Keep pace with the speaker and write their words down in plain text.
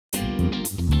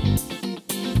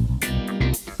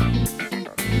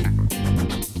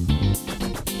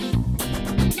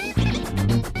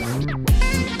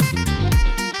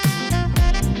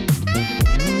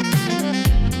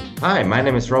Hi, my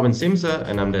name is Robin Simsa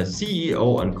and I'm the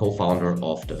CEO and co-founder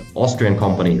of the Austrian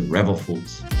company Revo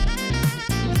Foods.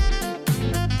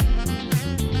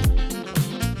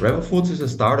 Revo Foods is a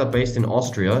startup based in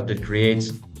Austria that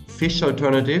creates fish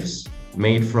alternatives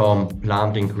made from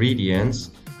plant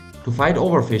ingredients to fight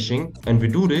overfishing, and we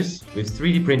do this with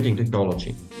 3D printing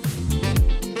technology.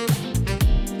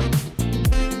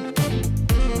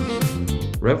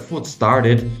 Revo Foods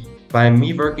started by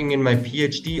me working in my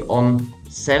PhD on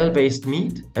cell-based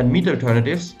meat and meat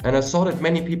alternatives, and I saw that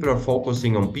many people are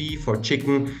focusing on beef or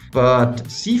chicken, but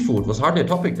seafood was hardly a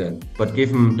topic then. But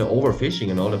given the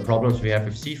overfishing and all the problems we have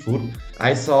with seafood,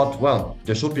 I thought, well,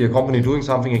 there should be a company doing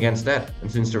something against that.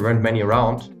 And since there weren't many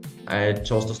around, I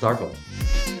chose to start one.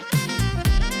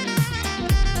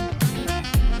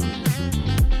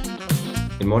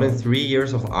 In more than 3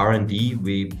 years of R&D,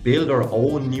 we built our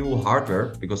own new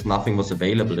hardware because nothing was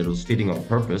available that was fitting our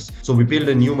purpose. So we built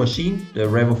a new machine, the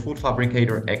Revo Food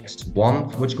Fabricator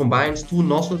X1, which combines 2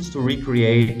 nozzles to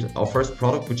recreate our first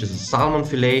product, which is a salmon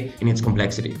fillet in its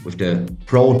complexity, with the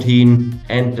protein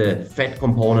and the fat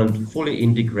component fully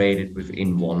integrated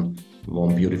within one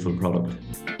beautiful product.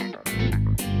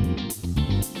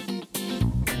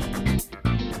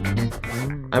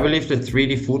 I believe that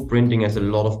 3D food printing has a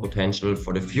lot of potential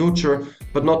for the future,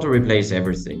 but not to replace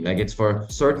everything. Like, it's for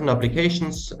certain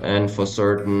applications and for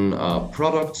certain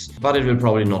products, but it will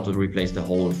probably not to replace the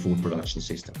whole food production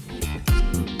system.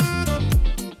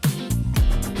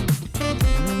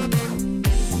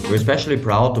 We're especially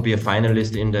proud to be a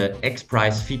finalist in the X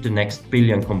Prize Feed the Next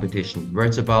Billion competition, where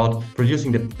it's about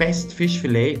producing the best fish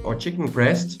fillet or chicken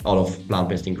breast out of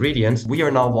plant-based ingredients. We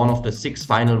are now one of the 6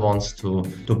 final ones to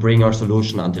bring our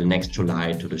solution until next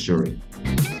July to the jury.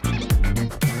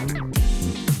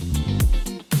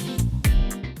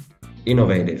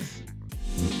 Innovative.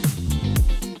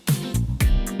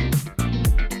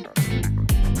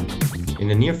 In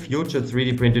the near future,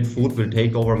 3D printed food will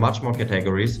take over much more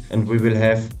categories, and we will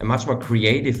have a much more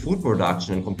creative food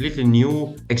production and completely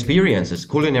new experiences,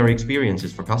 culinary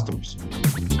experiences for customers.